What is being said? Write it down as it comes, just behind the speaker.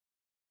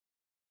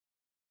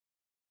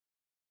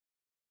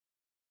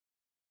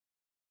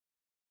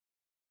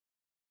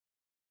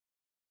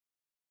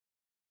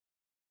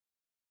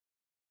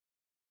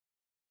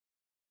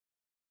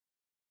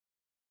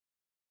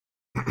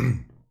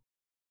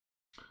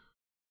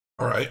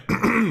All right.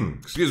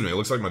 Excuse me. It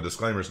looks like my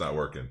disclaimer's not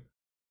working.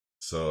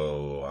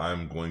 So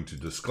I'm going to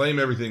disclaim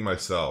everything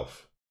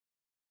myself.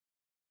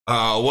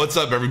 What's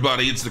up,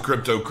 everybody? It's the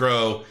Crypto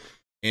Crow,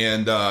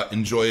 and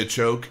enjoy a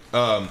choke.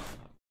 My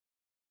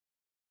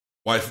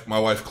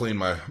wife cleaned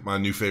my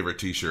new favorite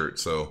T-shirt,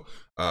 so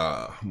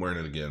I'm wearing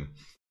it again.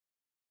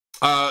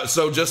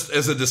 So just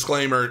as a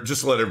disclaimer,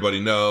 just to let everybody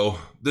know,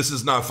 this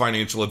is not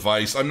financial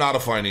advice. I'm not a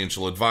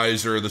financial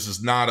advisor. This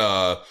is not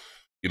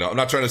I'm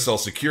not trying to sell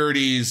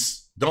securities.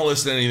 Don't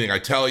listen to anything I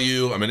tell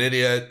you. I'm an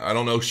idiot. I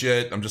don't know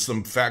shit. I'm just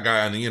some fat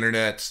guy on the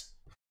internet.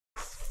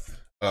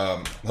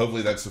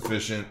 Hopefully that's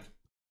sufficient.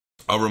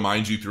 I'll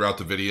remind you throughout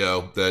the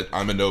video that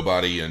I'm a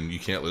nobody and you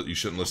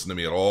shouldn't listen to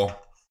me at all.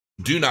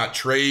 Do not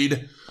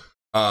trade.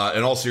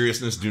 In all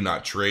seriousness, do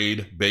not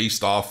trade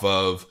based off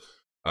of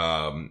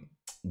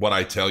what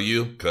I tell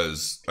you,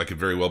 because I could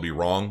very well be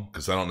wrong,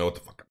 because I don't know what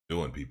the fuck I'm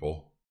doing,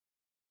 people.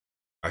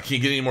 I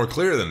can't get any more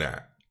clear than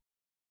that.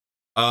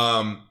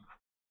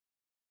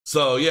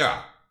 So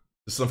yeah,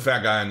 some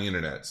fat guy on the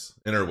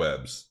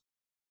interwebs.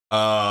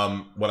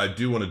 What I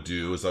do want to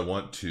do is I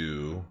want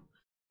to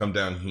come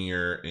down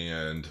here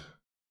and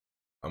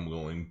I'm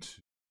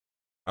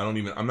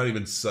not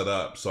even set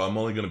up, so I'm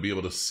only going to be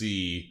able to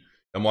see.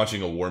 I'm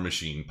watching a War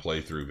Machine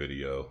playthrough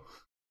video.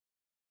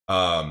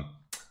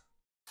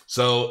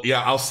 So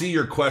yeah, I'll see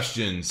your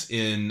questions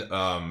in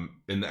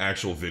the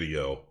actual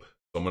video.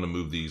 So I'm going to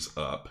move these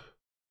up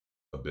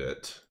a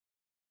bit,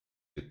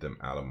 get them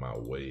out of my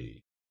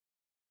way.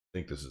 I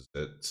think this is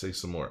it. Say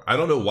some more. I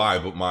don't know why,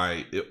 but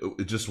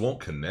it just won't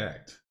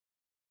connect.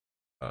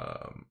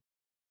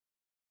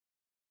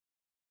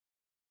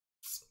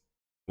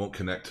 Won't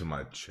connect to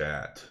my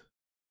chat.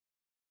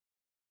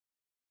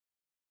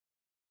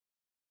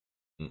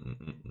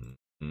 And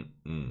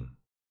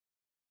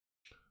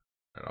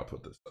I'll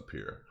put this up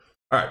here.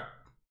 All right.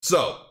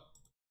 So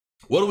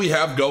what do we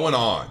have going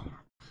on?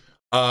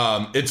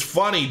 It's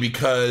funny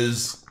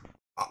because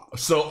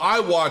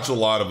I watch a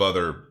lot of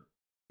other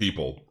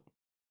people,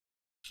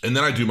 and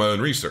then I do my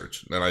own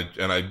research, and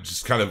I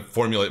just kind of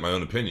formulate my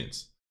own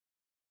opinions.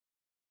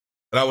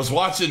 And I was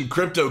watching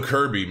Crypto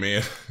Kirby,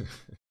 man.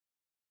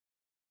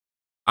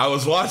 I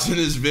was watching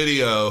his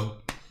video.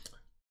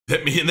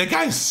 That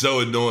guy's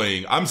so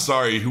annoying. I'm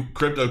sorry,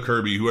 Crypto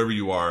Kirby, whoever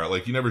you are.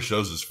 Like, he never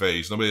shows his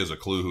face. Nobody has a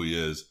clue who he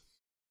is.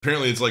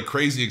 Apparently, it's like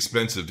crazy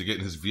expensive to get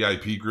in his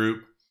VIP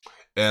group.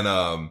 And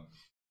I'm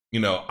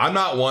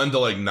not one to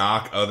like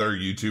knock other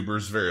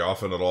YouTubers very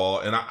often at all.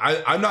 And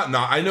I'm not.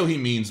 I know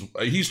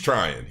he's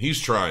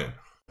trying.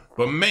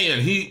 But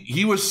man,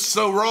 he was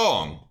so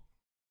wrong.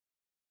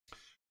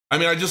 I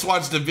mean, I just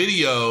watched a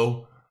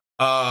video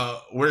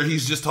where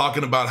he's just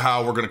talking about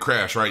how we're gonna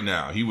crash right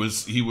now. He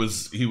was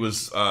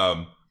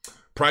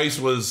price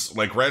was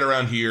like right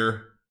around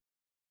here.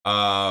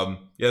 Yeah,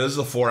 this is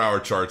a 4-hour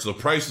chart. So the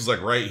price was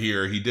like right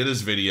here. He did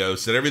his video,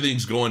 said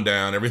everything's going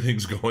down.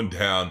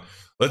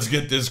 Let's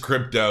get this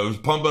crypto. He's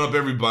pumping up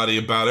everybody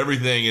about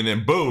everything, and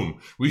then boom,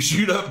 we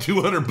shoot up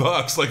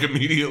 $200 like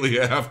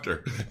immediately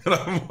after. And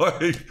I'm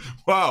like,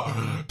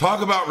 wow,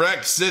 talk about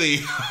wreck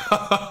city.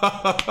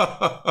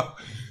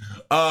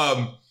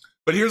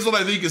 But here's what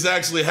I think is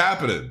actually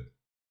happening.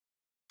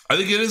 I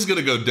think it is going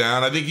to go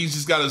down. I think he's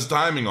just got his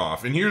timing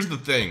off. And here's the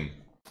thing.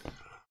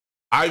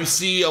 I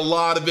see a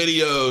lot of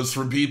videos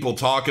from people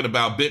talking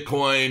about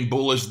Bitcoin,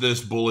 bullish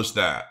this, bullish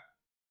that.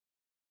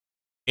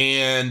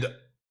 And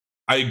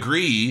I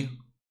agree.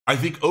 I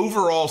think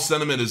overall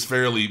sentiment is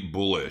fairly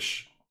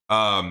bullish,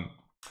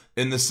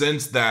 in the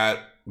sense that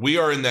we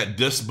are in that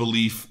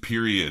disbelief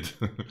period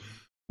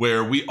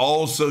where we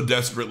all so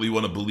desperately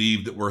want to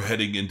believe that we're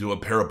heading into a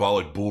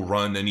parabolic bull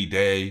run any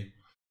day,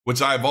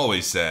 which I've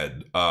always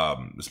said,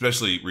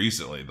 especially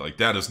recently, like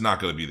that is not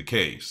going to be the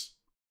case.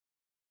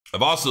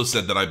 I've also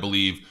said that I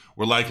believe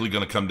we're likely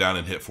going to come down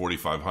and hit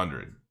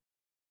 4,500.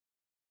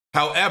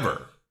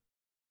 However,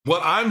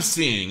 what I'm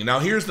seeing, now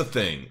here's the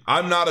thing.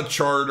 I'm not a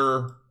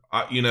charter.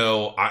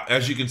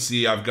 As you can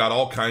see, I've got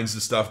all kinds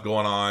of stuff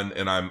going on,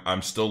 and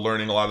I'm still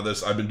learning a lot of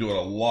this. I've been doing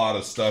a lot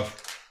of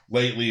stuff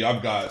lately.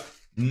 I've got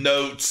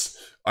notes.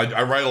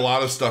 I write a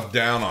lot of stuff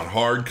down on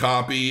hard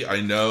copy. I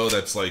know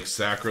that's like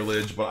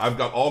sacrilege, but I've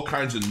got all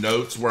kinds of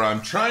notes where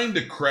I'm trying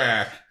to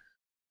crack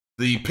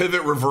the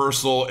pivot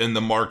reversal and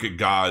the market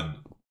god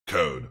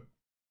code.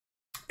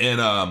 And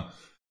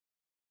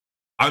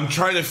I'm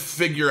trying to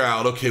figure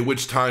out, okay,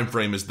 which time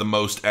frame is the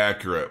most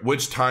accurate,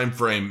 which time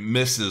frame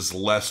misses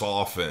less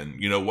often.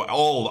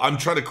 I'm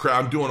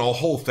doing a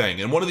whole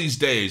thing. And one of these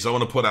days, I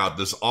want to put out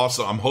this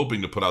I'm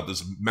hoping to put out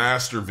this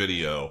master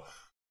video,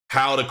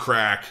 how to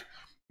crack,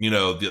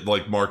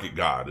 the market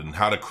god, and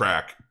how to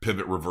crack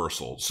pivot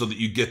reversal, so that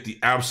you get the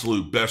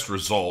absolute best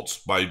results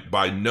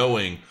by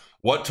knowing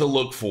what to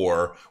look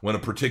for when a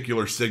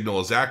particular signal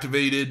is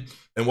activated,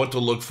 and what to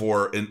look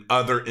for in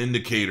other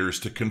indicators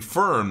to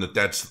confirm that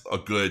that's a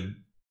good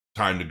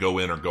time to go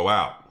in or go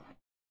out.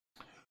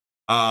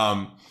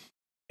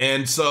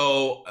 And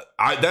so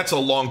that's a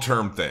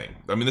long-term thing.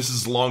 I mean, this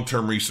is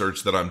long-term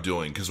research that I'm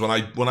doing, because when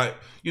I,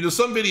 you know,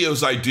 some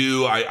videos I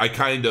do, I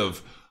kind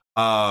of,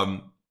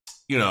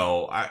 you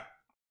know,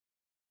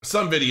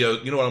 some video,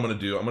 you know what I'm going to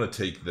do? I'm going to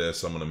take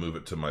this, I'm going to move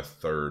it to my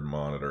third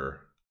monitor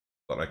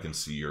so that I can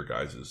see your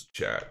guys'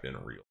 chat in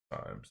real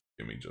time. So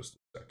give me just a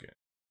second.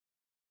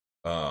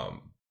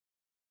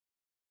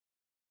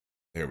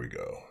 There we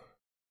go.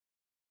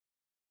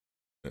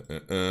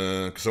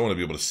 Because I want to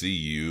be able to see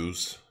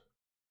yous.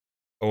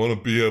 I want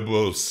to be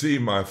able to see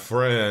my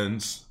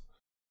friends.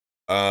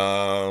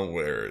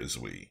 Where is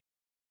we?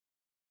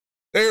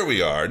 There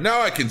we are. Now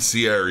I can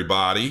see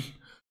everybody.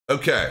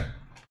 Okay.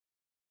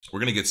 We're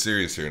going to get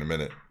serious here in a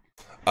minute.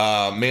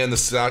 Man, the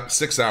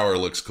 6 hour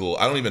looks cool.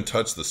 I don't even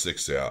touch the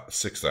 6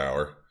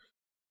 hour.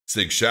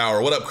 Sig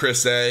shower. What up,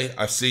 Chris A?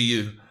 I see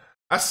you.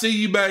 I see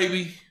you,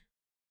 baby.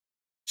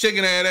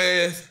 Shaking that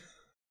ass.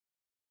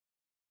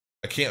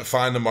 I can't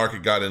find the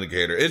market God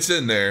indicator. It's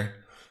in there.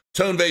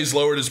 Tone Vase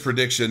lowered his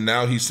prediction.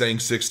 Now he's saying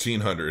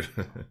 1600.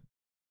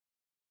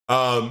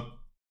 Tone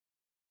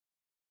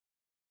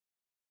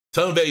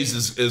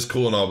Vase is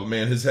cool and all, but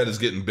man, his head is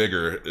getting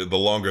bigger the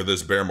longer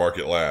this bear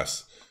market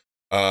lasts.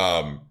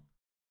 2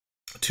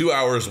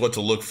 hours, what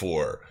to look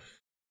for.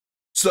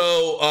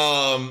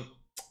 So,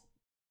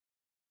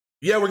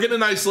 yeah, we're getting a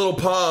nice little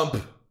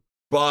pump,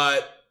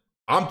 but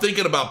I'm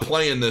thinking about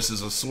playing this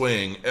as a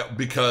swing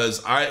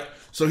because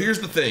so here's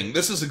the thing.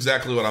 This is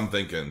exactly what I'm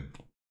thinking.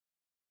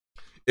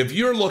 If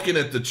you're looking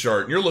at the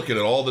chart, and you're looking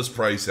at all this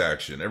price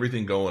action,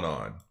 everything going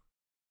on,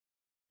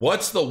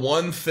 what's the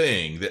one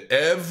thing that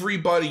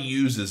everybody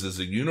uses as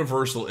a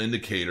universal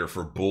indicator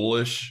for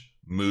bullish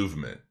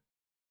movement?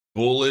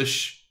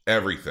 Bullish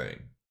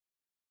everything,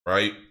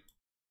 right?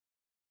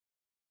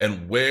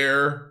 And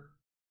where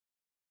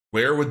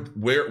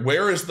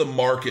is the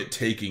market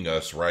taking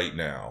us right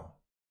now?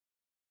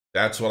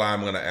 That's what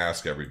I'm going to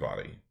ask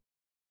everybody.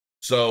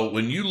 So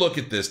when you look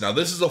at this, now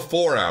this is a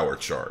 4 hour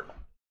chart.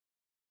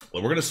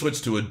 Well, we're going to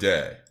switch to a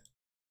day.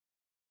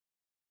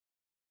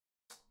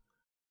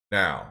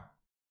 Now,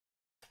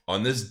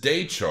 on this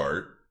day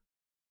chart,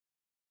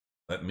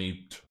 let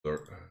me turn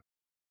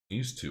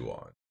these two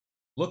on.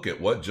 Look at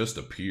what just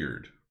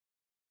appeared.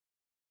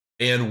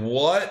 And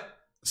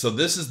so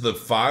this is the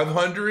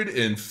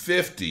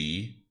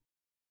 550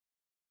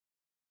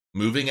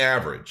 moving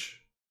average.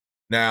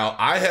 Now,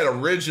 I had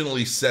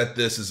originally set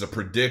this as a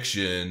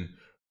prediction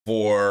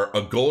for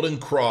a golden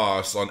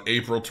cross on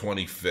April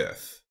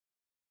 25th.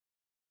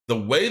 The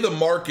way the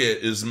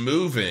market is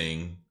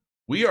moving,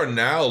 we are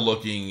now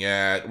looking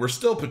at, we're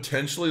still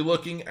potentially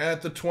looking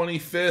at the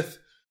 25th,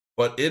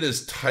 but it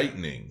is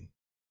tightening.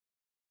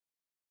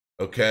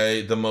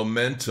 Okay, the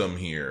momentum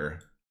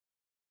here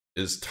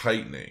is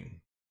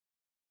tightening.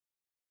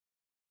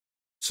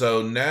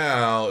 So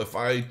now if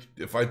I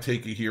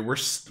take it here,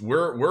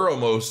 we're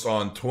almost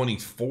on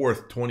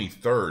 24th,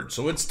 23rd.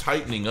 So it's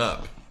tightening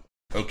up.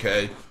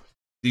 Okay,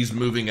 these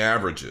moving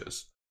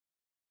averages.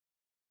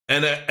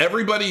 And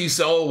everybody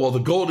says, oh, well, the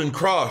golden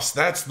cross,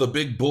 that's the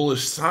big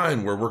bullish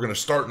sign where we're going to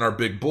start in our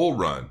big bull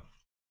run.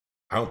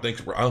 I don't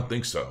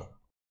think so.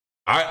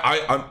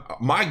 I'm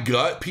my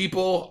gut,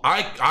 people,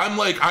 I'm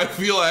like, I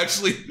feel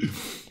actually,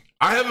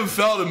 I haven't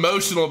felt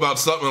emotional about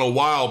something in a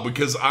while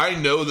because I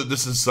know that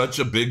this is such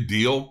a big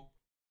deal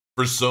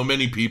for so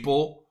many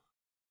people.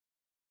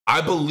 I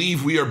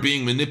believe we are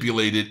being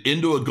manipulated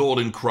into a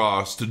golden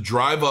cross to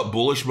drive up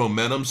bullish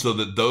momentum so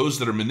that those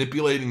that are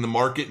manipulating the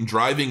market and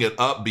driving it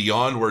up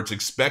beyond where it's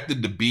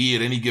expected to be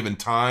at any given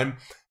time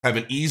have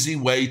an easy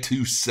way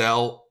to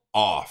sell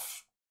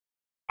off.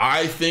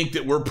 I think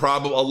that we're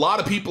probably, a lot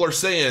of people are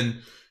saying,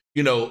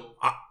 you know,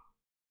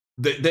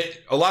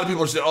 a lot of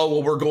people are saying, oh,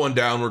 well, we're going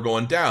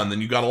down. Then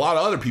you got a lot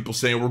of other people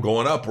saying we're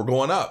going up.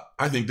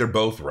 I think they're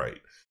both right.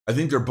 I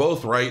think they're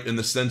both right in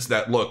the sense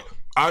that, look,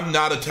 I'm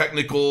not a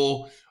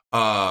technical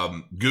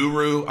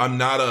guru. I'm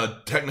not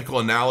a technical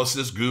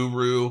analysis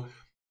guru.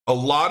 A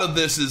lot of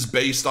this is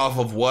based off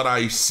of what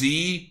I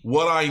see,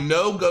 what I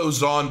know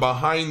goes on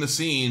behind the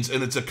scenes,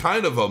 and it's a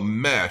kind of a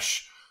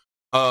mesh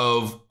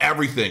of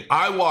everything.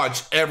 I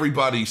watch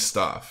everybody's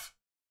stuff,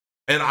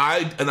 and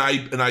I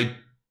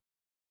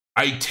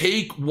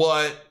take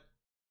what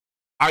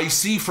I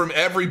see from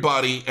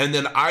everybody, and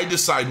then I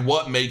decide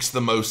what makes the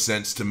most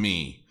sense to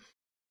me.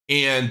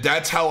 And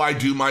that's how I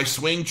do my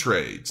swing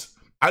trades.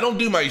 I don't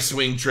do my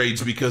swing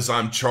trades because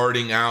I'm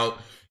charting out,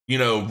 you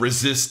know,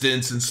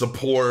 resistance and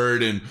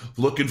support and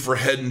looking for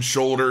head and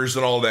shoulders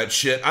and all that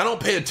shit. I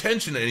don't pay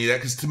attention to any of that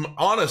because, to be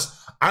honest,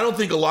 I don't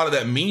think a lot of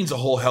that means a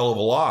whole hell of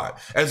a lot.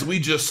 As we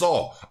just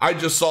saw, I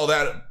just saw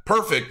that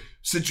perfect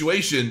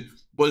situation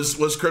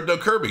was Crypto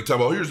Kirby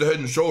talking about, here's the head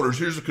and shoulders,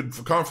 here's a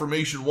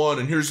confirmation one,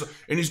 and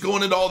he's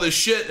going into all this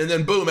shit, and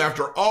then boom,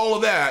 after all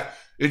of that,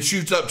 it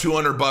shoots up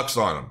 $200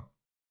 on him.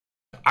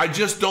 I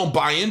just don't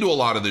buy into a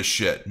lot of this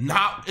shit.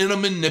 Not in a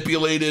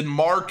manipulated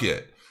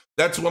market.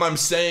 That's what I'm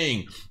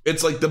saying.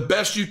 It's like the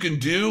best you can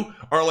do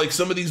are like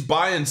some of these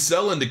buy and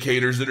sell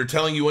indicators that are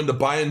telling you when to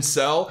buy and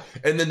sell,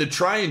 and then to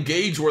try and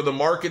gauge where the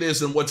market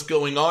is and what's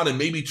going on, and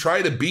maybe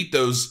try to beat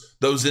those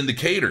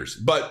indicators.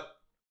 But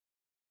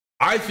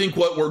I think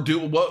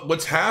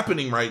what's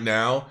happening right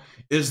now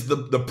is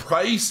the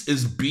price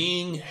is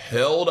being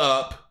held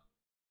up.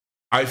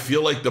 I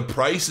feel like the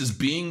price is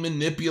being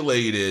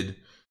manipulated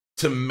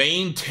to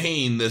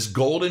maintain this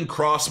golden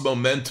cross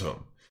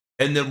momentum.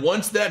 And then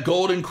once that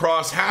golden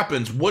cross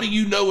happens, what do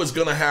you know is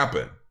going to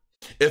happen?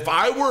 If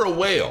I were a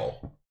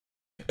whale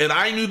and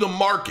I knew the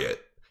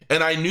market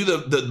and I knew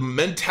the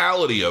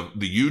mentality of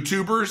the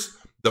YouTubers,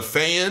 the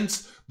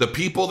fans, the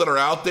people that are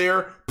out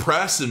there,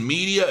 press and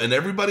media and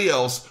everybody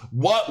else,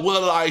 what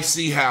will I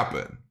see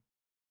happen?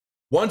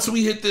 Once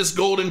we hit this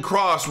golden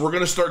cross, we're going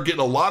to start getting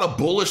a lot of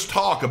bullish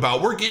talk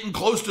about we're getting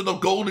close to the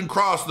golden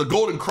cross. The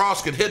golden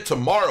cross could hit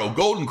tomorrow.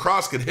 Golden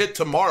cross could hit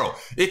tomorrow.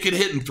 It could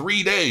hit in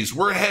 3 days.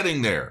 We're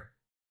heading there.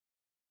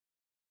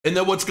 And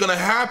then what's going to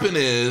happen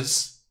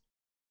is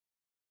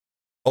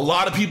a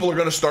lot of people are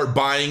going to start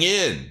buying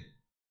in.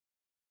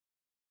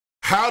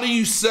 How do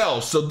you sell?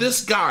 So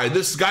this guy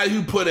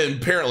who put in,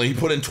 apparently he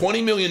put in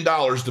 $20 million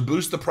to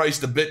boost the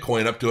price of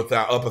Bitcoin up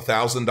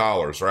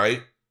 $1,000,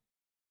 right?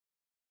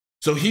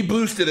 So he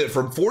boosted it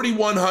from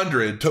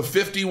 4,100 to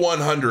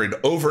 5,100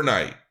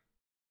 overnight.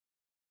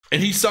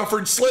 And he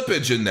suffered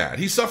slippage in that.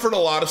 He suffered a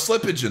lot of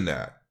slippage in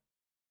that.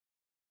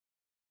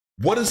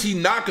 What is he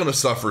not going to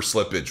suffer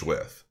slippage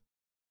with?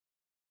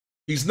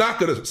 He's not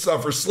going to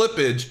suffer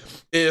slippage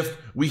if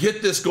we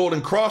hit this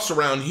golden cross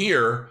around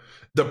here.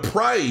 The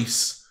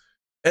price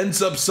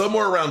ends up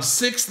somewhere around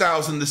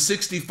 6,000 to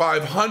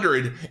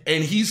 6,500,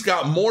 and he's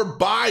got more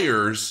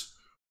buyers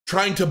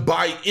trying to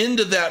buy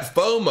into that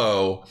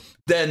FOMO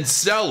than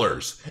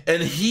sellers,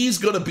 and he's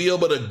going to be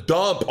able to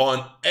dump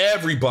on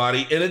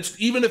everybody. And it's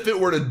even if it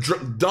were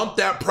to dump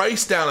that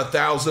price down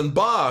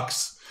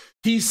 $1,000,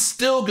 he's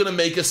still going to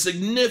make a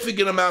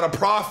significant amount of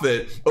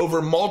profit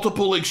over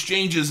multiple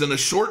exchanges in a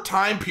short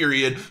time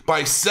period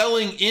by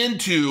selling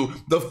into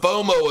the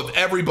FOMO of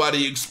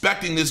everybody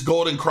expecting this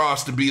golden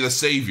cross to be the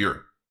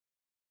savior.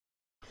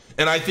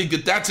 And I think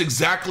that that's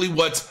exactly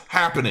what's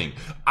happening.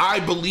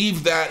 I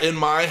believe that in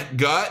my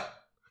gut.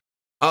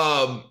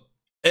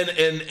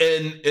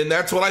 And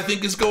that's what I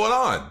think is going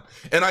on.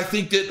 And I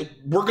think that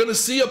we're going to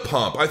see a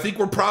pump. I think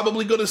we're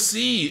probably going to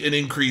see an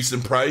increase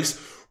in price.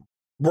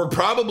 I'm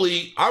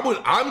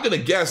going to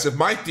guess, if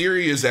my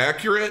theory is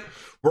accurate,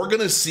 we're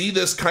going to see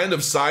this kind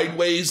of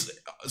sideways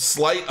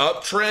slight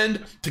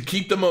uptrend to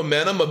keep the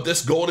momentum of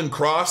this golden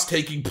cross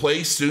taking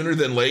place sooner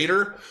than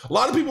later. A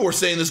lot of people were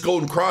saying this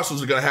golden cross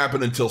wasn't going to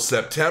happen until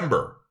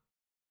September.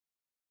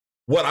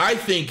 What I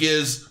think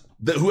is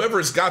that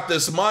whoever's got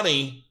this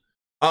money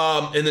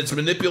and it's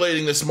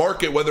manipulating this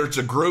market, whether it's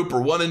a group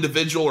or one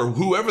individual or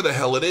whoever the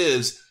hell it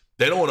is,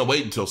 they don't want to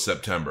wait until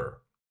September.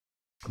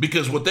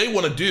 Because what they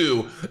want to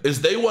do is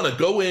they want to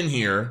go in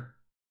here,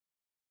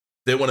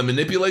 they want to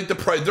manipulate the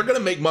price. They're going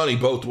to make money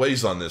both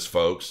ways on this,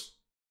 folks.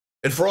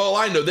 And for all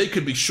I know, they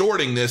could be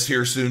shorting this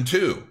here soon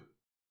too.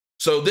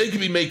 So they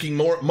could be making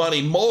more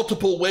money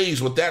multiple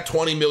ways with that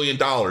 $20 million.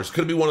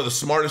 Could be one of the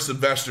smartest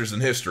investors in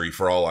history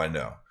for all I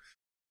know.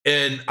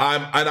 And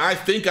I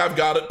think I've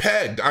got it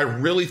pegged. I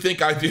really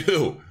think I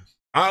do.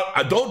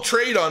 I don't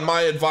trade on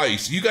my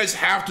advice. You guys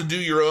have to do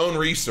your own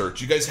research.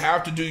 You guys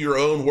have to do your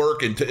own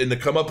work and to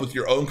come up with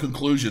your own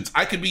conclusions.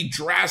 I could be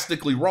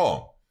drastically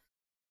wrong.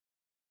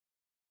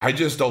 I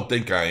just don't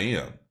think I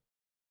am.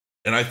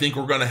 And I think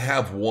we're going to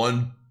have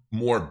one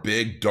more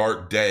big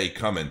dark day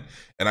coming.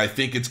 And I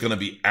think it's going to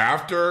be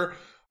after.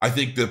 I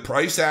think the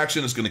price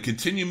action is going to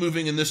continue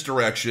moving in this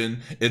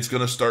direction. It's going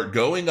to start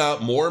going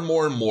up more and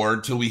more and more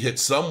until we hit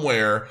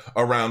somewhere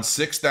around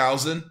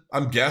 6,000.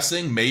 I'm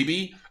guessing,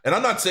 maybe. And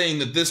I'm not saying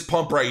that this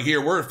pump right here,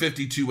 we're at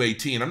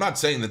 52.18. I'm not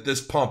saying that this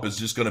pump is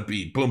just going to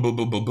be boom, boom,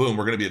 boom, boom, boom.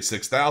 We're going to be at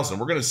 6,000.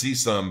 We're going to see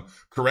some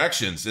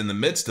corrections in the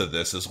midst of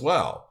this as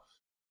well.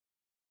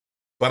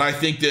 But I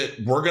think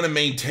that we're going to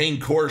maintain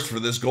course for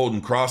this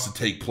golden cross to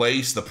take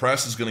place. The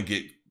press is going to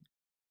get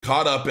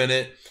caught up in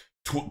it.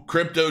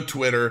 Crypto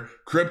Twitter,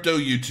 crypto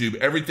YouTube,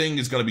 everything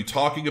is going to be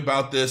talking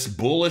about this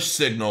bullish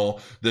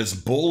signal, this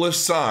bullish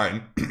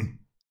sign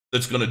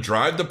that's going to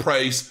drive the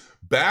price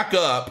back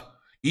up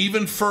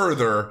even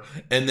further.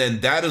 And then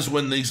that is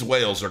when these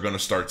whales are going to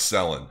start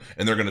selling,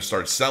 and they're going to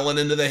start selling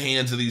into the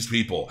hands of these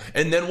people.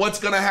 And then what's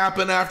going to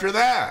happen after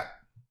that?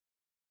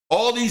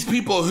 All these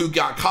people who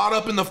got caught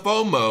up in the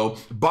FOMO,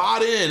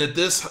 bought in at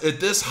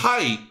this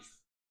height,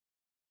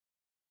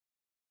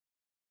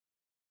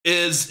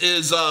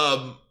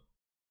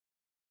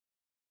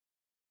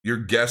 you're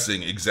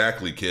guessing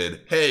exactly,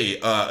 kid. Hey,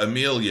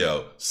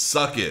 Emilio,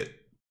 suck it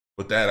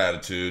with that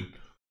attitude.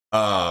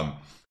 I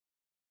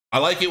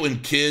like it when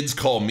kids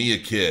call me a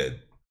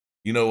kid.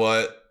 You know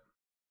what?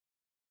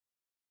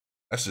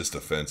 That's just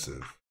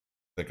offensive.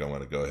 I think I'm going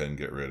to go ahead and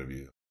get rid of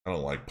you. I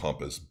don't like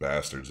pompous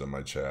bastards in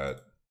my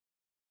chat.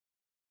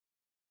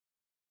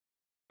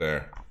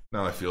 There.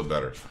 Now I feel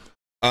better.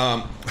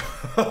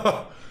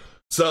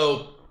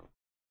 So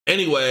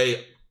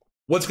Anyway,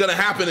 what's going to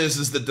happen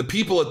is that the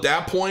people at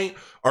that point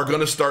are going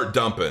to start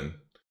dumping.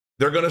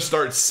 They're going to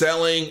start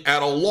selling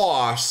at a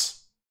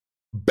loss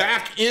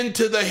back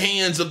into the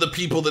hands of the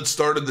people that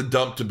started the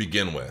dump to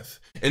begin with.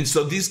 And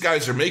so these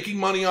guys are making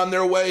money on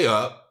their way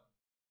up.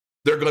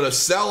 They're going to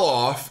sell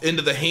off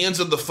into the hands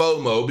of the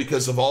FOMO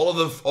because of all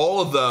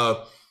of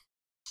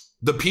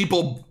the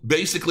people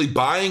basically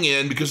buying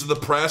in because of the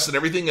press and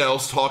everything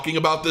else talking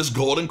about this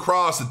golden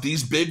cross that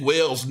these big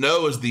whales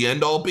know is the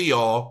end all be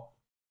all.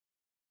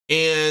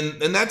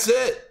 And that's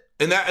it.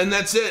 And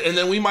that's it. And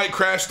then we might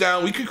crash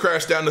down. We could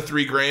crash down to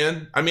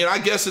 $3,000. I mean, I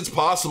guess it's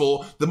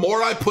possible. The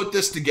more I put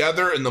this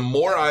together and the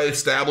more I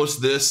establish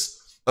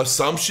this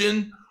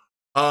assumption,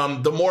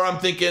 the more I'm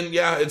thinking,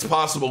 yeah, it's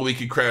possible we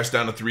could crash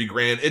down to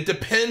 $3,000. It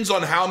depends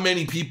on how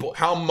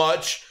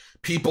much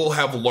people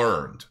have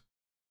learned.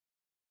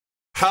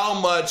 How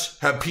much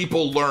have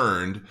people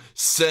learned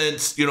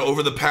since,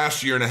 over the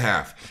past year and a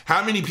half?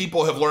 How many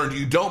people have learned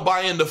you don't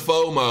buy into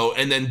FOMO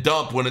and then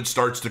dump when it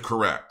starts to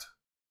correct?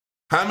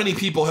 How many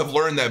people have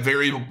learned that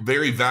very,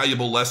 very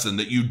valuable lesson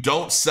that you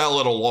don't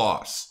sell at a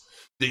loss?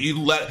 That you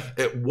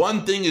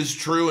one thing is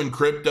true in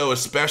crypto,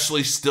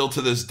 especially still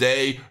to this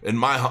day, in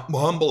my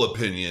humble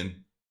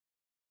opinion,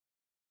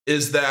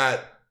 is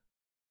that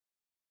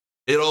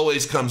it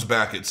always comes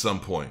back at some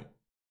point.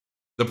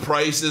 The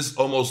prices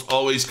almost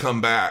always come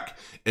back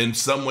in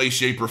some way,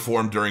 shape, or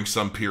form during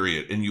some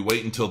period. And you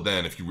wait until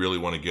then if you really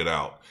want to get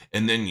out.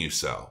 And then you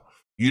sell.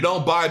 You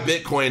don't buy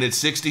Bitcoin at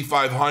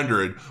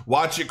 6,500,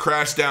 watch it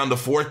crash down to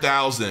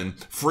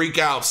 4,000, freak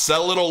out,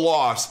 sell at a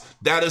loss.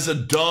 That is a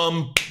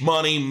dumb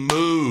money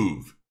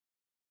move.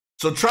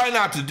 So try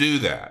not to do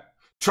that.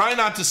 Try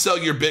not to sell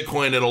your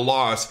Bitcoin at a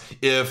loss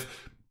if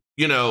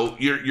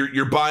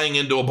you're buying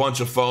into a bunch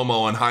of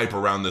FOMO and hype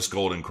around this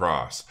golden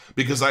cross.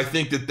 Because I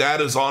think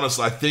that is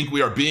honestly, I think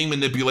we are being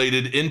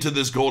manipulated into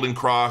this golden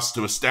cross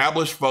to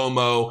establish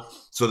FOMO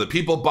so that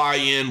people buy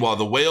in while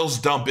the whales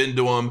dump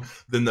into them.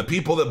 Then the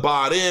people that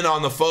bought in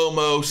on the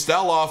FOMO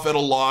sell off at a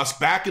loss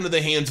back into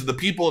the hands of the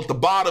people at the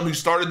bottom who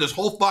started this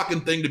whole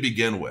fucking thing to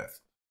begin with.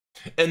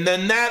 And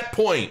then at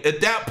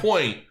that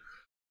point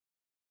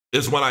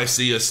is when I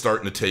see us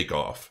starting to take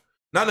off.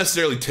 Not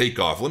necessarily take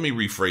off. Let me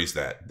rephrase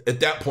that. At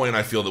that point,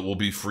 I feel that we'll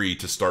be free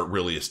to start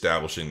really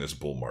establishing this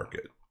bull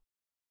market.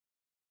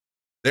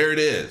 There it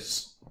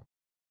is.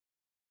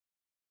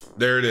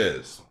 There it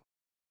is.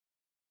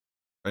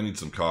 I need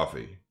some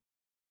coffee.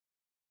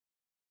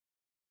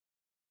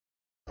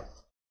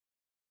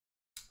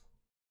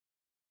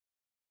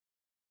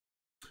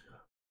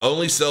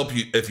 Only sell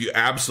if you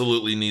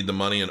absolutely need the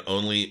money, and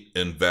only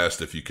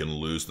invest if you can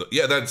lose.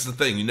 Yeah, that's the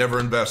thing. You never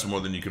invest more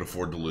than you can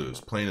afford to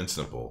lose. Plain and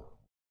simple.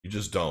 You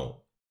just don't.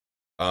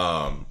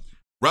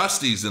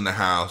 Rusty's in the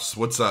house.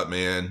 What's up,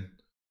 man?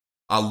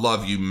 I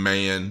love you,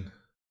 man.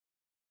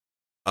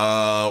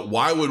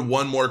 Why would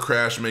one more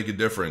crash make a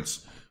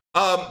difference?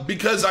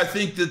 Because I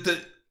think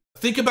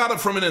think about it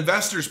from an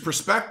investor's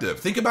perspective.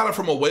 Think about it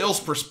from a whale's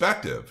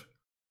perspective.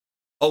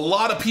 A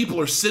lot of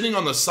people are sitting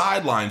on the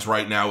sidelines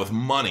right now with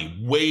money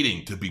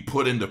waiting to be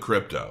put into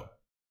crypto.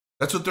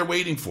 That's what they're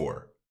waiting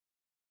for.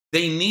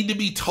 They need to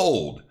be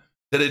told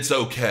that it's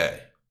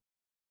okay.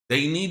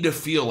 They need to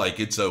feel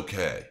like it's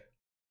okay.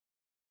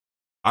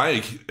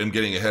 I am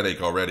getting a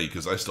headache already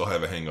because I still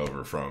have a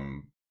hangover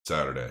from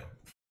Saturday.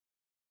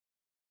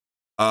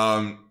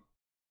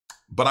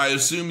 But I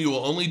assume you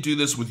will only do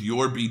this with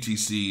your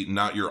BTC,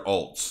 not your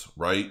alts,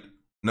 right?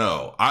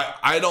 No,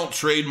 I don't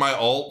trade my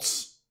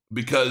alts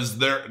because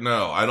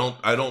I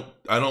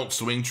don't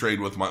swing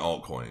trade with my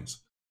altcoins.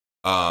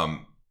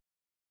 And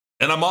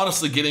I'm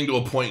honestly getting to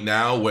a point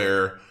now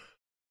where,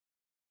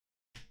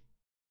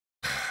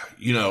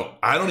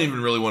 I don't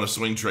even really want to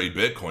swing trade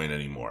Bitcoin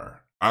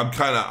anymore. I'm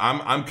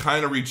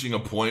kind of reaching a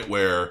point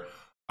where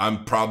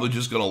I'm probably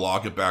just going to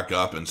lock it back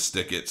up and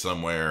stick it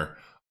somewhere.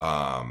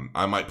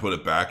 I might put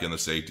it back in the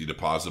safety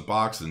deposit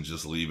box and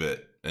just leave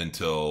it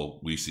until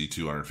we see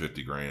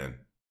 250 grand.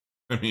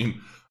 I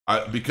mean,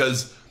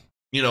 because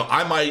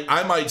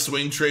I might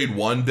swing trade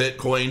one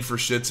Bitcoin for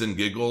shits and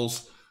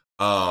giggles.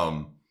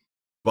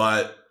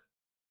 But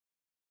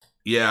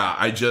yeah,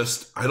 I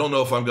don't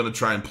know if I'm going to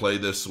try and play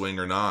this swing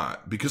or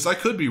not, because I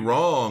could be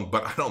wrong,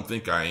 but I don't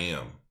think I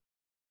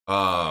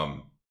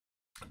am.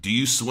 Do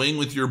you swing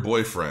with your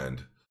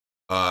boyfriend?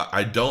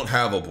 I don't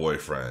have a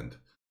boyfriend.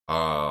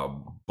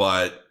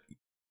 But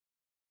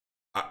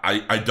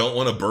I don't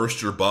want to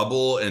burst your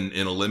bubble and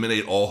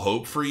eliminate all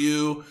hope for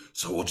you.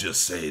 So we'll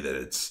just say that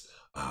it's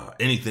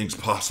anything's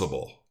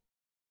possible.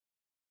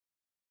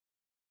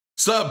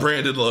 Sup,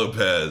 Brandon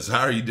Lopez?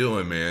 How are you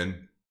doing,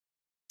 man?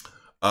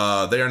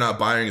 They are not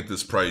buying at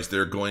this price.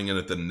 They're going in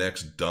at the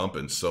next dump,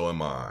 and so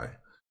am I.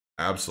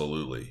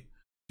 Absolutely.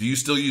 Do you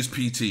still use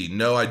PT?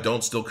 No, I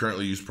don't still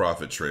currently use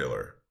Profit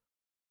Trailer.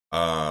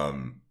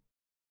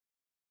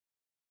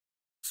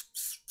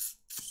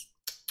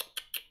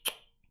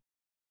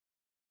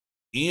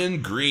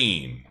 Ian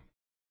Green.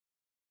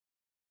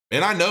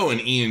 And I know an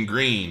Ian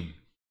Green.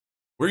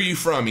 Where are you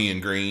from,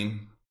 Ian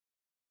Green?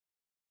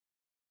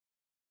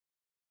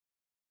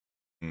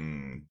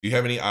 Do you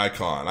have any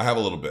icon? I have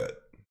a little bit.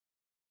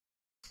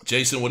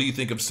 Jason, what do you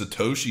think of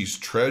Satoshi's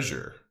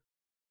Treasure?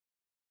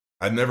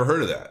 I've never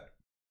heard of that.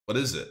 What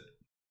is it?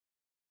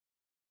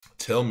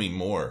 Tell me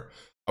more.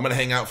 I'm going to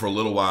hang out for a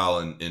little while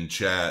in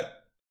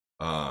chat.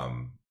 I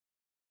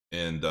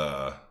need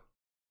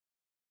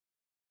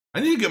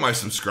to get my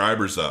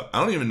subscribers up.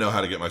 I don't even know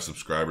how to get my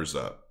subscribers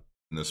up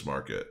in this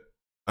market.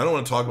 I don't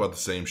want to talk about the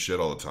same shit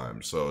all the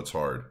time, so it's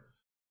hard.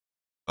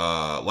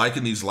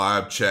 Liking these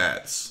live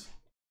chats.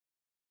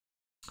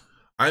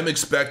 I'm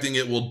expecting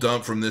it will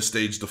dump from this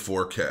stage to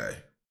 4K.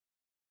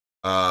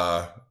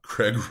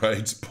 Craig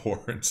writes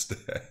porn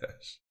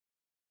stash.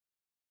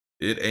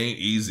 It ain't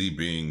easy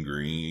being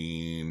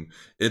green.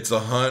 It's a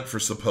hunt for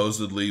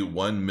supposedly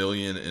 1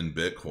 million in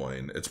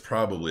Bitcoin. It's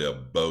probably a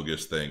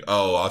bogus thing.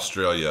 Oh,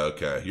 Australia.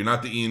 Okay. You're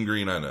not the Ian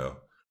Green, I know.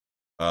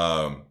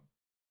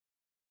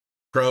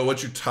 Pro,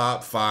 what's your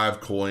top 5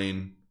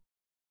 coin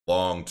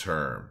long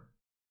term?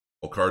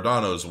 Well,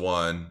 Cardano's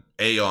one.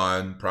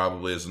 Aeon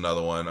probably is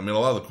another one. I mean, a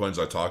lot of the coins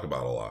I talk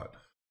about a lot.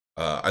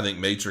 I think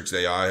Matrix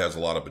AI has a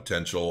lot of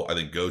potential. I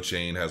think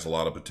GoChain has a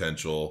lot of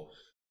potential.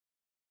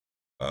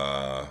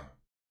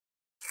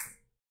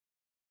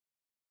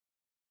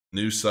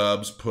 New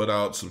subs, put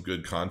out some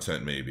good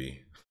content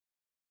maybe.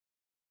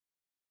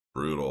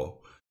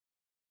 Brutal.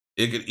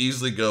 It could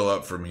easily go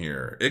up from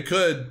here. It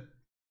could.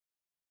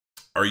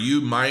 Are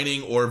you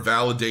mining or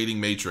validating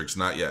Matrix?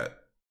 Not yet.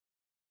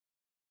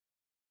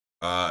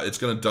 It's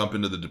going to dump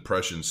into the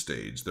depression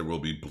stage. There will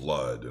be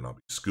blood, and I'll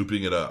be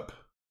scooping it up.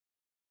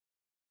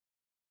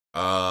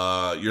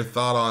 Your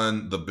thought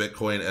on the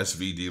Bitcoin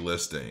SVD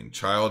listing?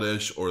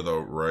 Childish or the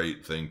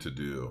right thing to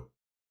do?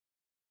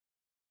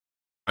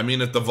 I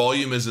mean, if the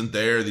volume isn't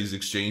there, these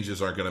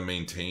exchanges aren't going to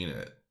maintain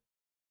it.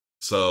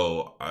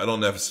 So I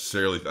don't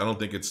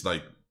think it's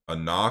like a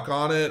knock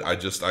on it. I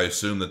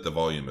assume that the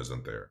volume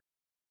isn't there.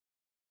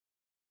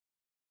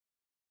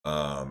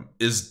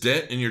 Is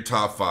Dent in your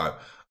top 5?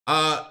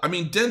 I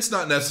mean, Dent's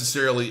not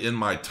necessarily in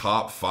my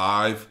top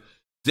 5.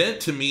 Dent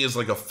to me is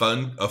like a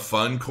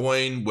fun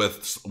coin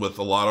with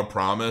a lot of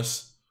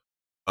promise.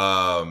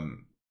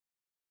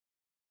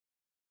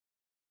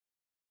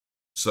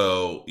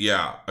 So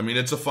yeah, I mean,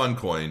 it's a fun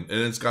coin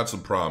and it's got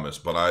some promise,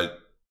 but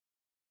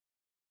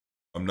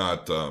I'm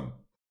not,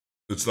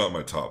 it's not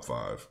my top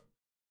 5.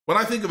 When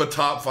I think of a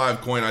top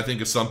 5 coin, I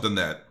think of something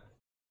that,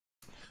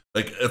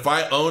 like, if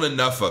I own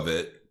enough of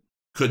it,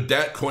 could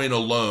that coin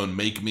alone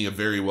make me a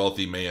very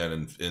wealthy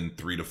man in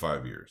 3 to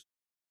 5 years?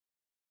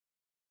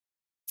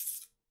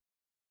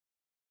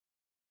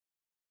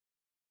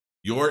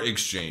 Your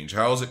exchange,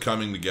 how is it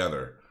coming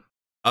together?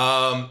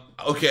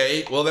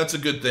 Okay, well, that's a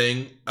good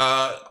thing.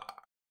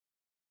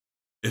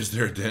 Is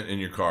there a dent in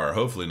your car?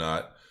 Hopefully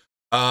not.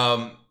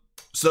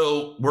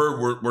 So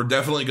we're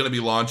definitely going to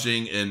be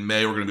launching in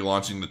May. We're going to be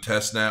launching the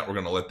testnet. We're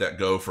going to let that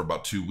go for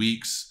about 2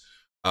 weeks.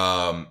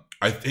 I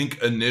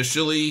think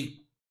initially,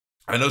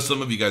 I know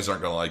some of you guys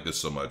aren't going to like this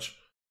so much,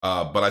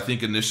 but I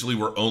think initially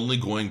we're only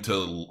going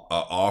to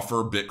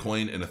offer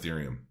Bitcoin and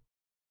Ethereum,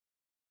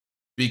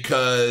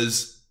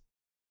 because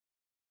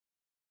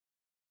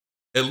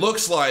it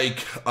looks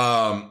like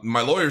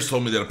my lawyers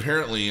told me that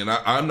apparently, and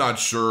I'm not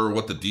sure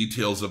what the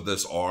details of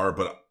this are,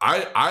 but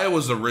I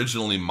was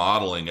originally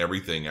modeling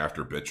everything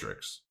after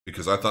Bittrex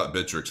because I thought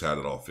Bittrex had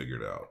it all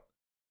figured out.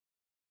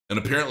 And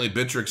apparently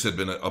Bittrex had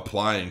been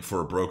applying for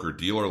a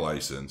broker-dealer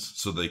license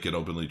so they can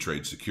openly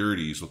trade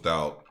securities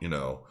without,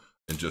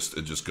 and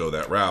just go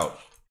that route.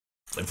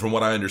 And from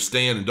what I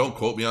understand, and don't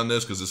quote me on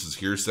this because this is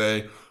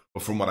hearsay,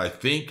 but from what I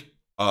think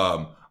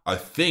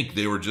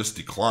they were just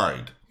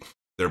declined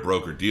their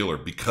broker-dealer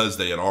because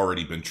they had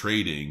already been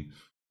trading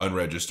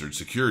unregistered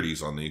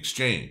securities on the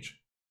exchange.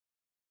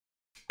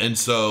 And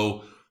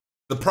so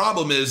the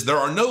problem is there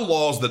are no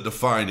laws that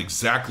define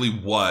exactly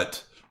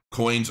what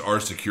coins are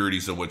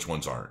securities and which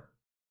ones aren't.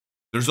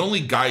 There's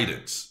only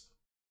guidance,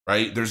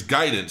 right? There's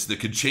guidance that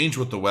could change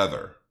with the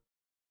weather.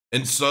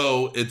 And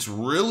so it's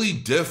really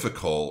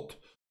difficult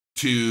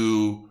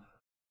to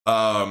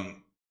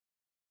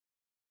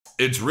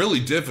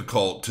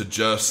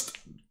just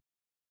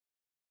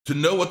to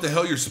know what the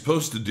hell you're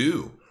supposed to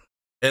do.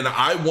 And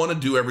I want to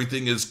do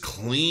everything as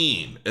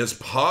clean as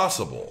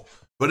possible,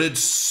 but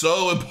it's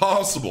so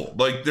impossible.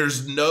 Like,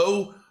 there's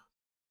no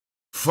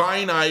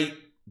finite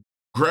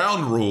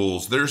ground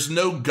rules. There's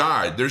no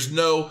guide. There's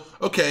no,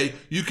 okay,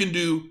 you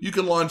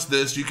can launch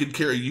this, you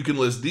can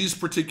list these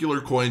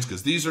particular coins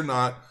because these are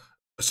not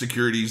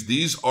securities,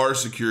 these are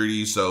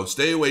securities, so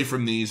stay away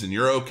from these and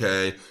you're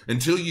okay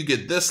until you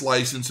get this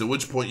license, at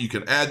which point you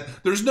can add.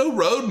 There's no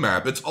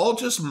roadmap. It's all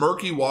just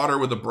murky water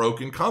with a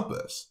broken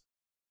compass.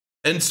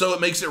 And so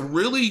it makes it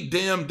really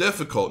damn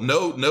difficult.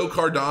 No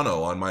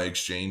Cardano on my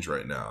exchange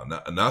right now.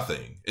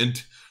 Nothing.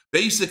 And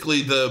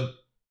basically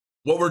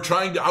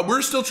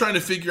we're still trying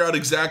to figure out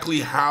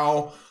exactly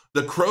how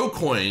the Crow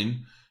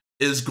coin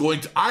is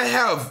going to. I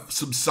have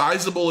some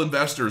sizable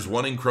investors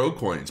wanting Crow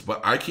coins,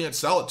 but I can't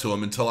sell it to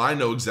them until I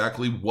know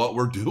exactly what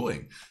we're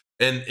doing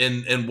and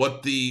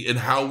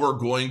how we're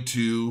going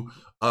to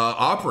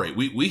operate.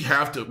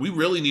 We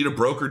really need a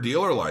broker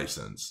dealer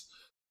license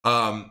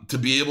to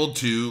be able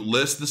to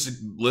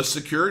list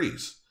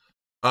securities.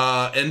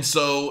 And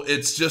so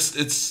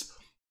it's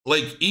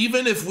like,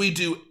 even if we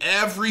do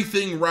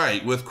everything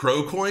right with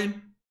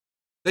Crowcoin,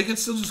 they can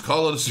still just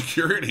call it a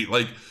security.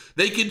 Like,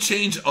 they can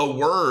change a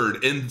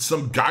word in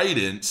some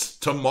guidance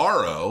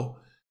tomorrow,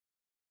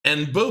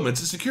 and boom,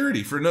 it's a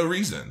security for no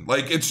reason.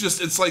 Like,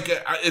 it's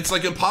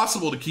like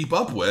impossible to keep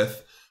up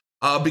with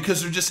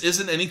because there just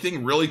isn't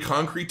anything really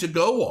concrete to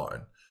go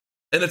on.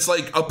 And it's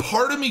like, a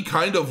part of me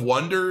kind of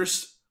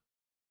wonders,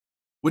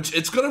 which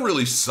it's going to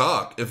really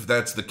suck if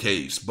that's the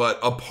case, but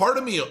a part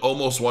of me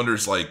almost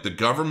wonders, like, the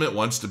government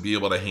wants to be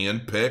able to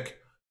handpick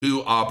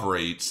who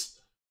operates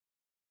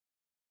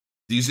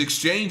these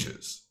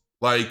exchanges.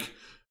 Like,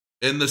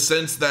 in the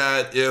sense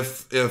that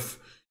if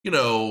you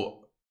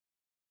know,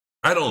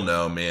 I don't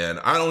know, man.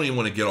 I don't even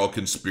want to get all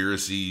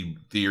conspiracy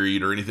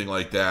theoried or anything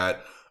like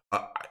that.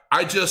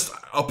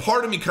 A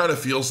part of me kind of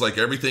feels like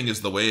everything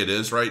is the way it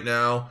is right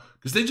now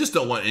because they just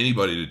don't want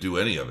anybody to do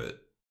any of it.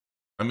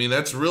 I mean,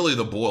 that's really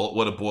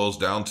what it boils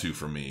down to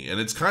for me. And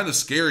it's kind of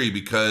scary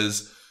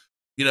because,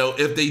 you know,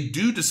 if they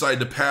do decide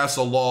to pass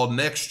a law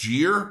next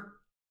year,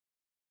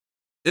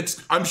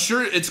 I'm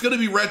sure it's going to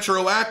be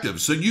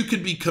retroactive. So you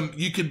could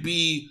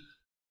be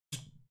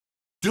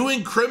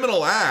doing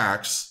criminal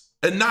acts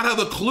and not have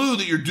a clue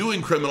that you're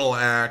doing criminal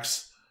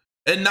acts,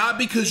 and not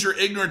because you're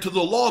ignorant to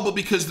the law, but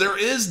because there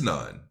is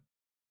none.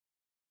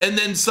 And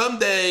then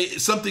someday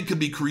something could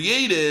be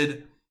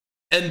created,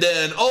 and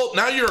then, oh,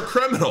 now you're a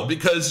criminal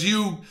because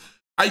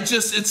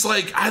it's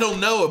like, I don't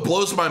know. It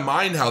blows my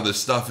mind how this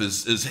stuff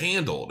is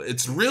handled.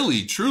 It's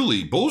really,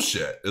 truly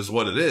bullshit is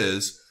what it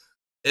is.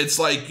 It's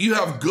like, you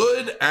have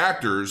good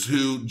actors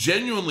who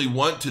genuinely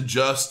want to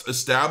just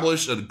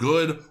establish a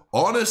good,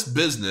 honest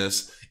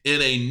business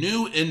in a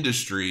new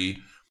industry.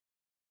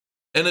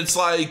 And it's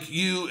like,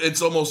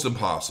 it's almost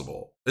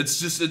impossible.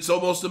 It's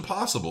almost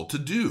impossible to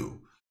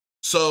do.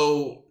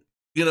 So,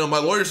 you know, my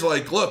lawyers are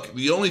like, look,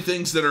 the only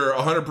things that are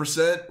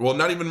 100%, well,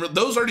 not even,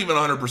 those aren't even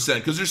 100%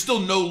 because there's still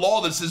no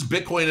law that says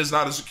Bitcoin is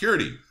not a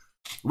security.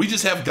 We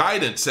just have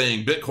guidance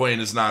saying Bitcoin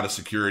is not a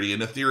security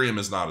and Ethereum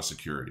is not a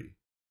security.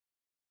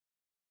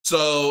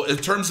 So in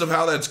terms of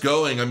how that's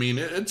going, I mean,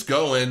 it's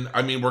going.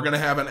 I mean, we're going to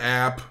have an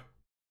app.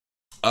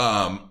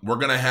 We're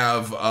going to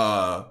have,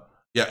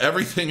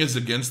 everything is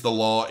against the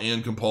law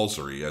and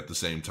compulsory at the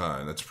same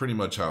time. That's pretty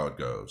much how it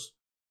goes.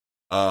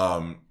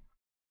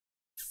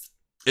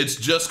 It's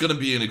just going to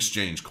be an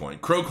exchange coin.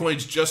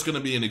 Crowcoin's just going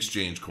to be an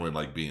exchange coin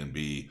like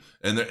BNB.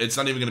 And it's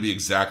not even going to be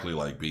exactly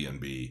like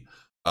BNB.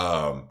 There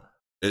are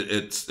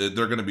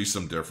going to be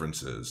some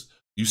differences.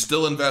 You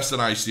still invest in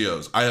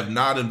ICOs. I have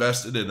not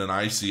invested in an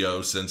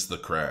ICO since the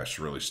crash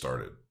really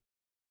started.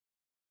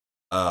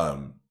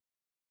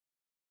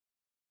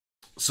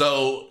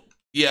 So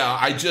yeah,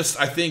 I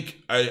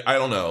think I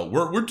don't know.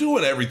 We're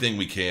doing everything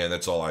we can.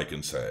 That's all I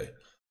can say.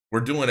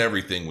 We're doing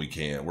everything we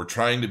can. We're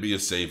trying to be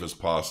as safe as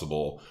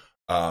possible.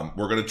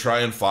 We're going to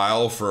try and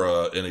file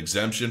for an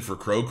exemption for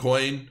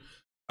Crowcoin,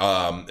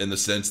 in the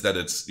sense that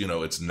it's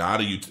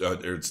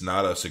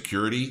not a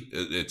security.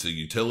 It's a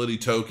utility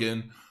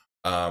token.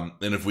 And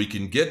if we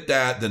can get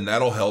that, then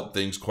that'll help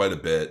things quite a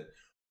bit.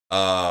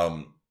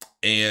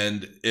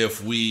 And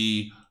if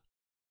we,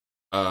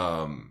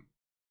 and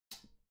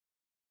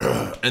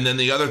then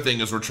the other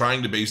thing is we're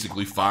trying to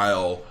basically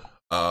file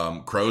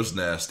Crow's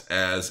Nest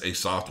as a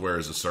software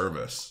as a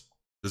service.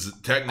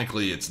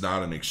 Technically, it's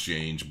not an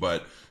exchange,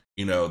 but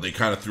you know, they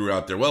kind of threw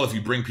out there, well, if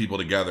you bring people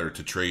together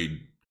to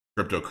trade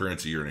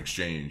cryptocurrency or an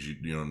exchange,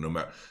 no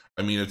matter.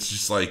 I mean, it's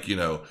just like,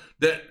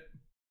 that.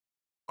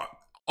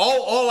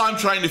 All I'm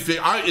trying to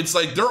figure, it's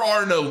like there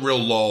are no real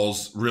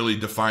laws really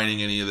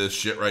defining any of this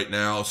shit right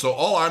now. So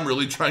all I'm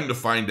really trying to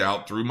find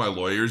out through my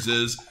lawyers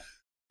is,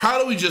 how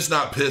do we just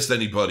not piss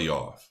anybody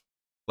off?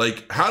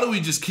 Like, how do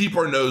we just keep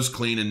our nose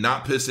clean and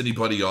not piss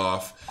anybody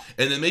off?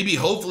 And then maybe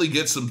hopefully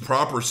get some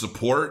proper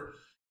support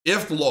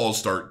if the laws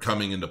start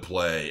coming into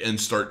play and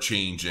start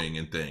changing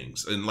and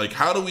things. And like,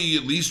 how do we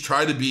at least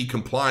try to be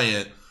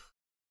compliant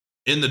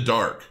in the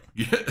dark?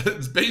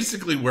 It's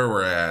basically where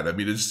we're at. I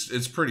mean,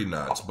 it's pretty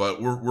nuts,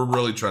 but we're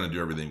really trying to do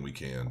everything we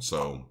can.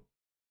 So,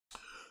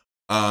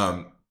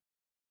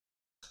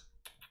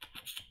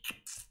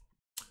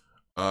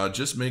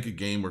 just make a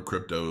game where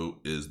crypto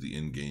is the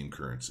in-game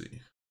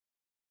currency.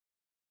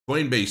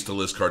 Coinbase to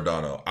list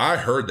Cardano. I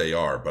heard they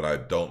are, but I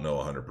don't know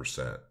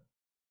 100%.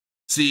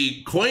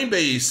 See, the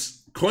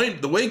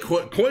way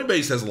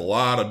Coinbase has a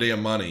lot of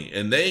damn money,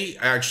 and they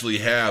actually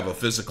have a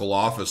physical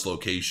office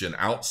location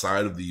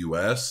outside of the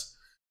U.S.,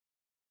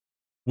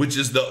 which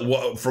is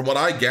from what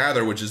I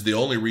gather, which is the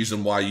only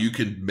reason why you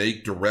can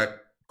make direct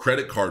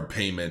credit card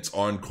payments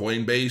on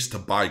Coinbase to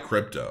buy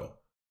crypto.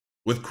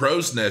 With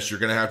Crow's Nest, you're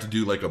going to have to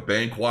do like a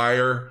bank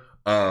wire,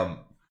 or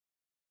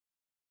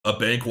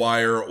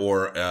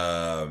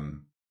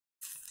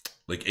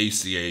like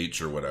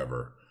ACH or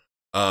whatever.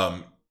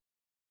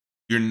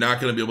 You're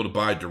not going to be able to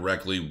buy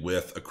directly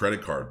with a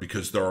credit card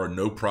because there are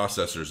no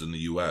processors in the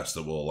U.S.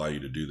 that will allow you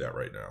to do that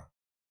right now.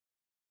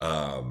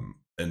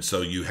 And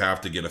so you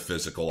have to get a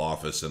physical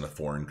office in a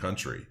foreign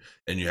country,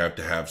 and you have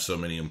to have so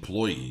many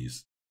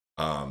employees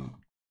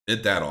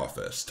at that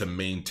office to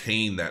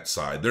maintain that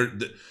side.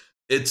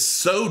 It's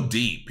so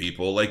deep,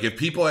 people. Like, if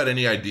people had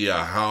any idea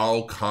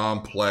how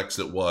complex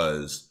it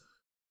was,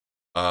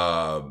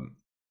 no,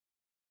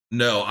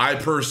 I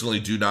personally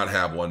do not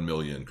have 1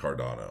 million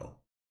Cardano.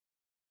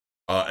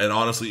 And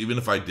honestly, even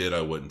if I did,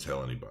 I wouldn't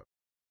tell anybody.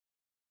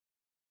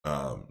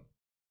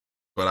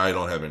 But I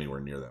don't have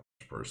anywhere near that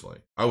much personally.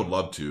 I would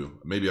love to.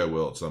 Maybe I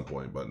will at some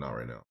point, but not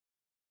right now.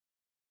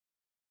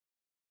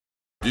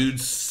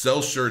 Dudes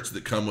sell shirts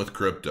that come with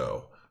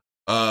crypto.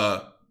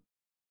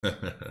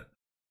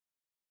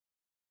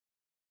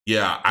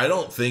 Yeah, I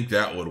don't think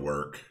that would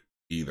work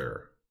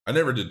either. I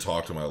never did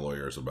talk to my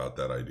lawyers about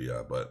that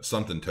idea, but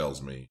something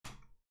tells me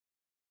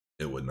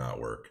it would not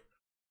work.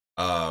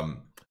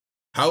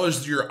 How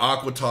is your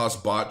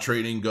Aquitas bot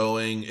trading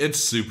going? It's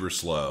super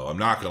slow. I'm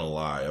not going to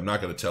lie. I'm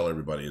not going to tell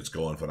everybody it's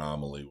going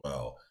phenomenally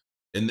well.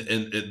 And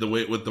the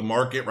way with the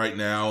market right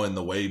now and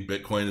the way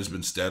Bitcoin has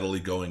been steadily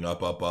going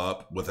up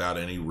without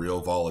any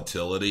real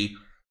volatility,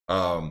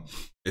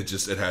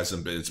 it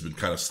hasn't been, it's been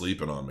kind of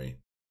sleeping on me.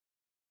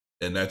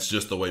 And that's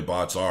just the way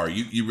bots are.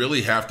 You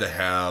really have to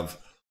have,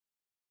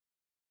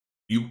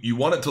 you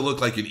want it to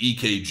look like an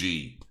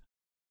EKG,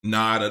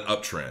 not an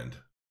uptrend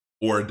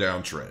or a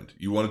downtrend.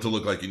 You want it to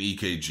look like an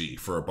EKG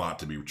for a bot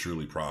to be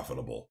truly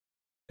profitable.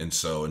 And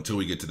so until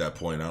we get to that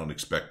point, I don't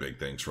expect big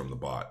things from the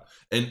bot.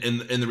 And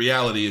the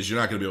reality is you're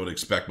not going to be able to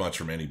expect much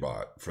from any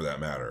bot for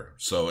that matter.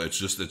 So it's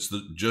just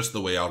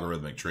the way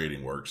algorithmic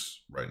trading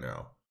works right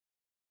now.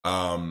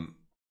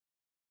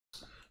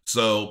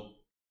 So,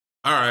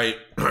 all right,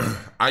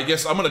 I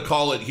guess I'm going to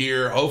call it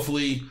here.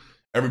 Hopefully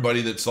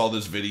everybody that saw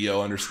this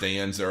video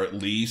understands, or at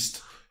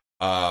least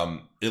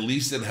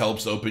it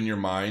helps open your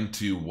mind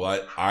to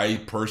what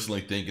I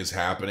personally think is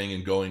happening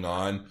and going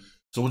on.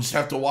 So we'll just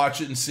have to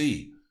watch it and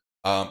see.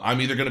 I'm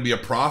either going to be a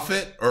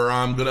prophet or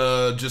I'm going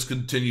to just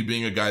continue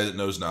being a guy that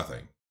knows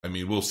nothing. I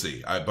mean, we'll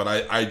see. But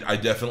I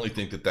definitely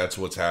think that that's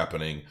what's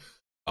happening.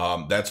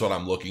 That's what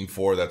I'm looking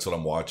for. That's what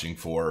I'm watching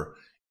for.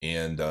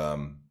 And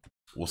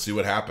we'll see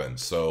what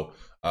happens. So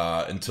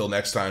until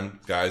next time,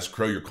 guys,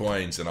 crow your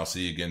coins, and I'll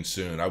see you again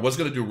soon. I was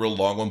going to do a real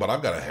long one, but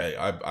I've got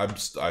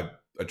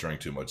I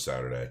drank too much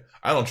Saturday.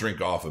 I don't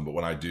drink often, but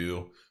when I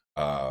do,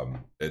 I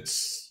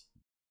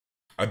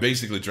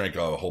basically drank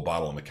a whole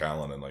bottle of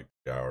Macallan in like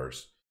 3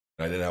 hours.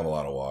 I didn't have a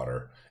lot of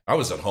water. I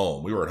was at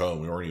home. We were at home.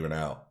 We weren't even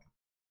out.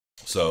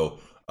 So,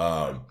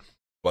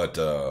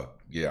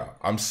 yeah,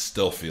 I'm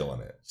still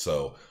feeling it.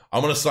 So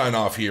I'm going to sign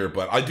off here,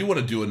 but I do want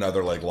to do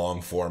another like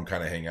long form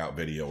kind of hangout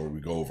video where we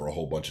go over a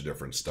whole bunch of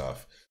different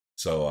stuff.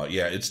 So,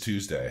 yeah, it's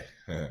Tuesday.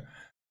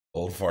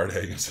 Old Fart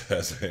Hagen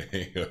has a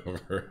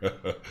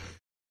hangover.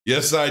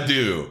 Yes, I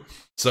do.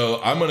 So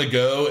I'm going to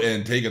go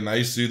and take a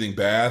nice soothing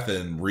bath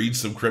and read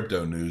some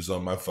crypto news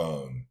on my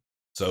phone.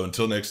 So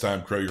until next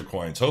time, crow your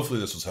coins.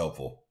 Hopefully this was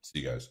helpful. See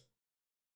you guys.